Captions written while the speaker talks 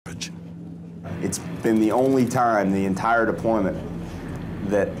It's been the only time the entire deployment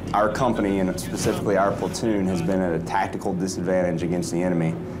that our company, and specifically our platoon, has been at a tactical disadvantage against the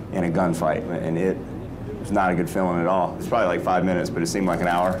enemy in a gunfight, and it was not a good feeling at all. It's probably like 5 minutes, but it seemed like an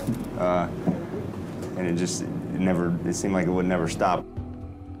hour, and it seemed like it would never stop.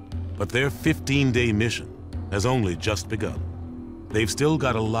 But their 15-day mission has only just begun. They've still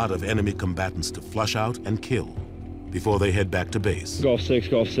got a lot of enemy combatants to flush out and kill before they head back to base. Golf 6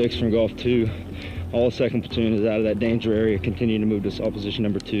 from Golf 2. All the 2nd platoon is out of that danger area, continuing to move to opposition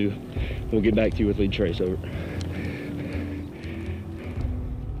number 2. We'll get back to you with lead trace, over.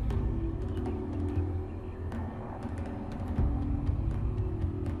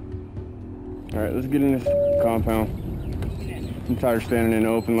 All right, let's get in this compound. I'm tired of standing in the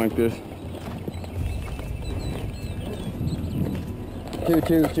open like this.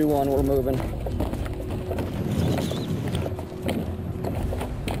 2-2-2-1, we're moving.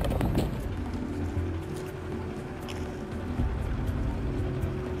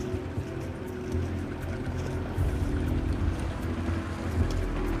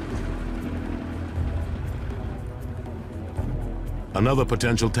 Another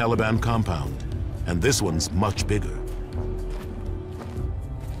potential Taliban compound, and this one's much bigger.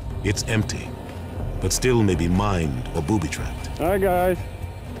 It's empty, but still may be mined or booby-trapped. Hi, guys.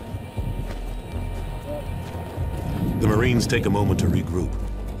 The Marines take a moment to regroup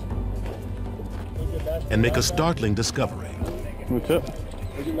and make a startling discovery. What's up?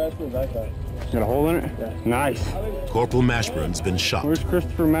 Got a hole in it? Yeah. Nice. Corporal Mashburn's been shot. Where's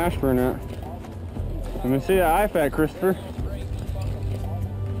Christopher Mashburn at? Let me see that IFAC, Christopher.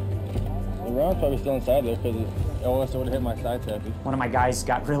 The round's probably still inside there because it almost would have hit my side tappy. One of my guys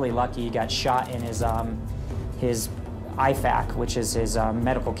got really lucky. He got shot in his IFAC, which is his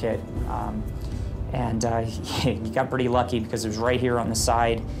medical kit. He got pretty lucky because it was right here on the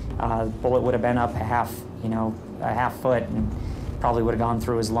side. The bullet would have been up a half foot and probably would have gone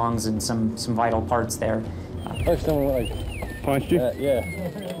through his lungs and some vital parts there. Someone like punched you? Yeah.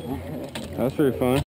 That's pretty fun.